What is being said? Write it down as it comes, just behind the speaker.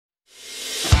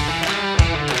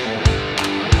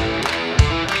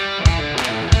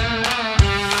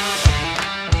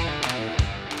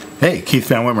Hey, Keith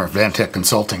Van Wimmer, Vantech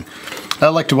Consulting. I'd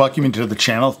like to welcome you to the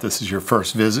channel. If this is your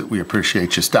first visit, we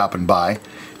appreciate you stopping by.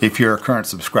 If you're a current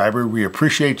subscriber, we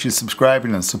appreciate you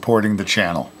subscribing and supporting the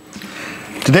channel.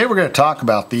 Today we're going to talk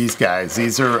about these guys.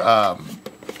 These are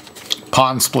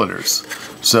PON splitters,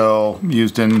 so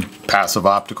used in passive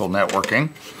optical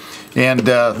networking. And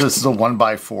this is a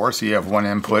 1x4, so you have one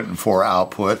input and four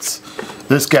outputs.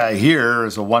 This guy here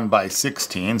is a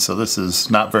 1x16, so this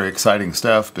is not very exciting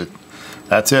stuff, but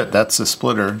that's it. That's the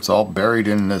splitter. It's all buried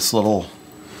in this little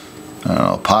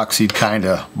epoxied kind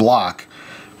of block.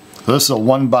 So this is a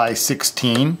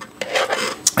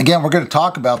 1x16. Again, we're going to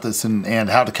talk about this and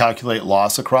how to calculate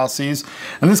loss across these.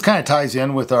 And this kind of ties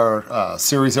in with our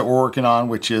series that we're working on,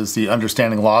 which is the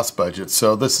Understanding Loss Budget.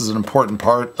 So this is an important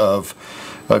part of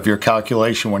your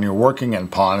calculation when you're working in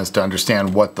PON, is to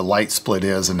understand what the light split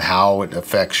is and how it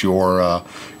affects your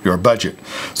budget.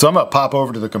 So I'm going to pop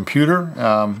over to the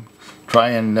computer,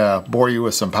 try and bore you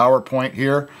with some PowerPoint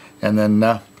here, and then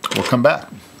we'll come back.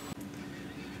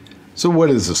 So what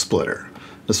is a splitter?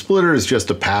 A splitter is just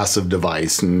a passive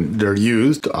device, and they're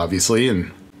used, obviously,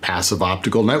 in passive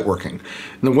optical networking.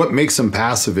 And what makes them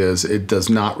passive is it does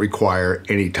not require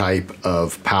any type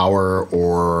of power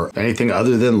or anything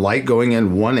other than light going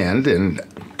in one end and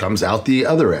comes out the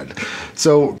other end.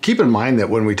 So keep in mind that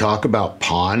when we talk about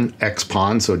PON,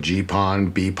 X-PON, so G-PON,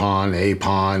 B-PON,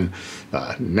 A-PON,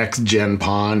 next gen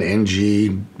PON,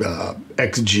 NG,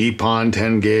 XG-PON,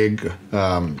 10 gig,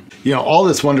 all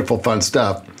this wonderful fun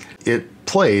stuff, it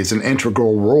plays an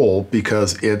integral role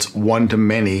because it's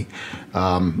one-to-many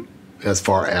as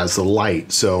far as the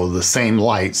light. So the same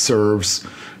light serves,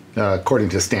 according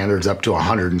to standards, up to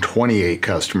 128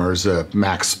 customers. A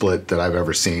max split that I've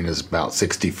ever seen is about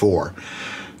 64.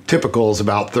 Typical is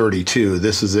about 32.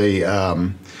 This is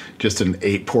just an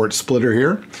 8-port splitter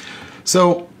here.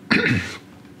 So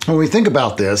when we think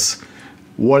about this,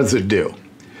 what does it do?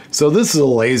 So this is a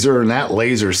laser, and that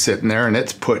laser's sitting there and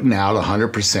it's putting out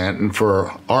 100%. And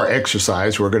for our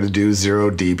exercise, we're going to do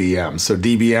 0 dBm. So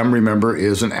dBm, remember,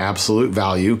 is an absolute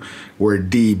value, where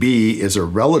dB is a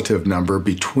relative number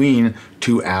between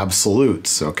two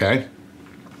absolutes, okay?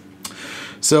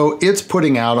 So it's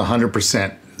putting out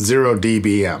 100%, 0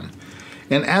 dBm.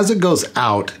 And as it goes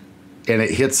out and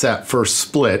it hits that first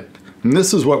split, and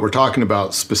this is what we're talking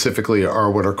about specifically, are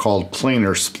what are called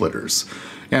planar splitters.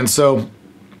 And so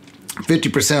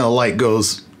 50% of the light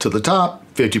goes to the top,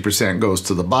 50% goes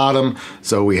to the bottom.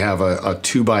 So we have a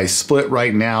 2x split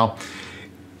right now.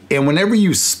 And whenever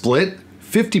you split,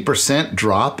 50%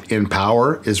 drop in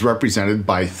power is represented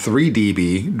by 3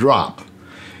 dB drop.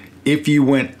 If you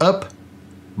went up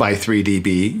by 3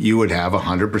 dB, you would have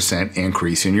 100%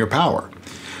 increase in your power.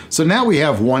 So now we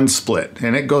have one split,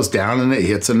 and it goes down and it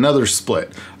hits another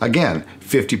split. Again,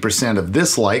 50% of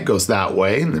this light goes that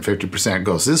way, and the 50%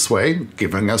 goes this way,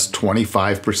 giving us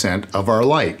 25% of our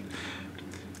light.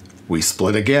 We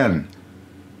split again.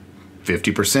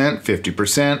 50%,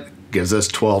 50% gives us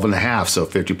 12.5, so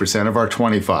 50% of our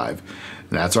 25.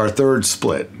 That's our third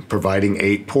split, providing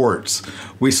 8 ports.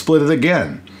 We split it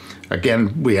again.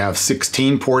 Again, we have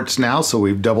 16 ports now, so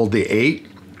we've doubled the 8.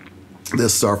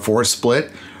 This is our fourth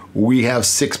split. We have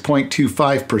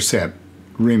 6.25%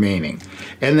 remaining.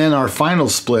 And then our final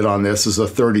split on this is a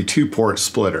 32-port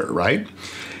splitter, right?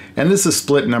 And this is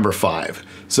split number 5.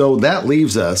 So that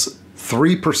leaves us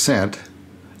 3%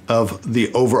 of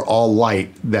the overall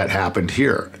light that happened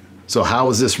here. So how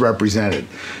is this represented?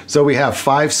 So we have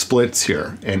 5 splits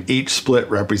here, and each split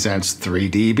represents 3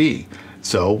 dB.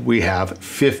 So we have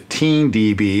 15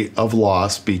 dB of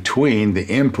loss between the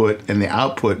input and the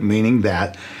output, meaning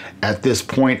that at this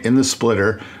point in the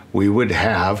splitter, we would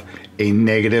have a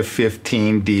negative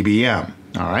 15 dBm,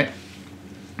 all right?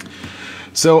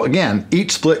 So again,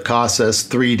 each split costs us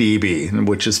 3 dB,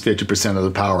 which is 50% of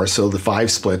the power, so the 5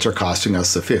 splits are costing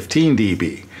us the 15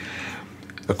 dB.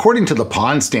 According to the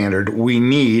PON standard, we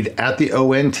need, at the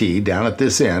ONT, down at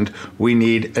this end, we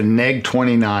need a neg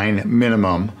 29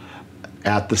 minimum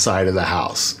at the side of the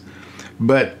house.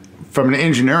 But from an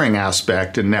engineering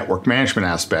aspect and network management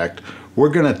aspect, we're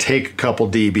going to take a couple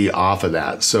dB off of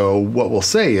that. So what we'll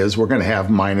say is we're going to have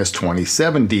minus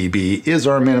 27 dB is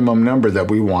our minimum number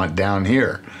that we want down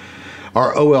here.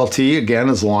 Our OLT, again,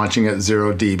 is launching at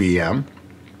 0 dBm,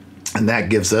 and that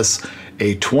gives us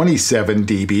a 27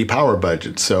 dB power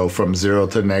budget, so from 0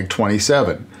 to neg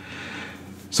 27.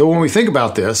 So when we think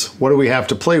about this, what do we have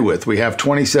to play with? We have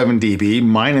 27 dB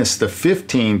minus the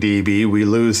 15 dB we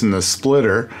lose in the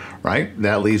splitter, right?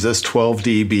 That leaves us 12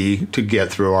 dB to get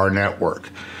through our network.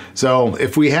 So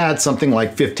if we had something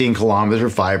like 15 kilometer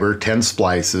fiber, 10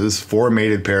 splices, 4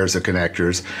 mated pairs of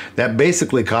connectors, that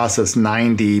basically costs us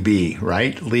 9 dB,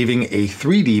 right? Leaving a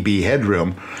 3 dB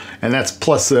headroom, and that's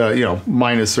plus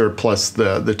minus or plus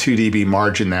the 2 dB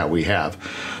margin that we have.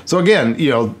 So again,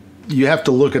 you have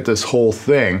to look at this whole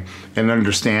thing and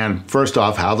understand, first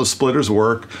off, how the splitters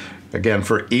work. Again,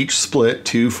 for each split,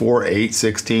 2, 4, 8,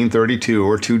 16, 32,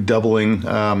 or 2 doubling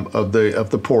of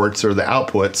the ports or the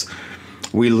outputs,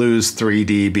 we lose 3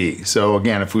 dB. So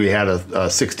again, if we had a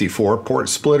 64 port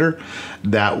splitter,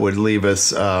 that would leave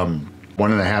us 1.5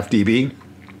 dB.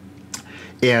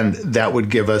 And that would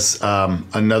give us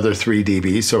another 3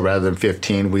 dB. So rather than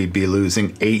 15, we'd be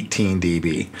losing 18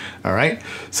 dB. All right.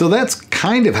 So that's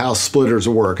kind of how splitters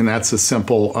work, and that's a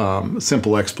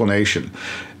simple explanation.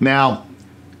 Now,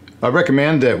 I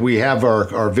recommend that we have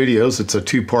our videos. It's a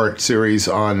 2-part series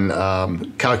on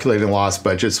calculating loss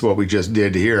budgets, what we just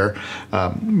did here,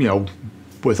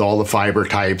 with all the fiber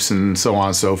types and so on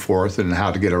and so forth, and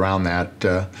how to get around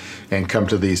that and come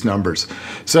to these numbers.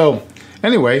 So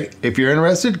anyway, if you're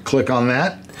interested, click on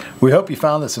that. We hope you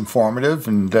found this informative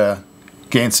and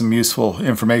gained some useful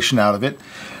information out of it.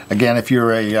 Again, if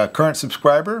you're a current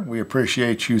subscriber, we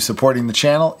appreciate you supporting the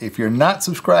channel. If you're not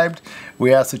subscribed,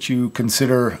 we ask that you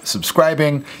consider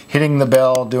subscribing, hitting the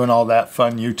bell, doing all that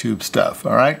fun YouTube stuff,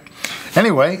 all right?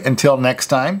 Anyway, until next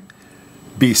time,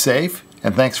 be safe,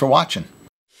 and thanks for watching.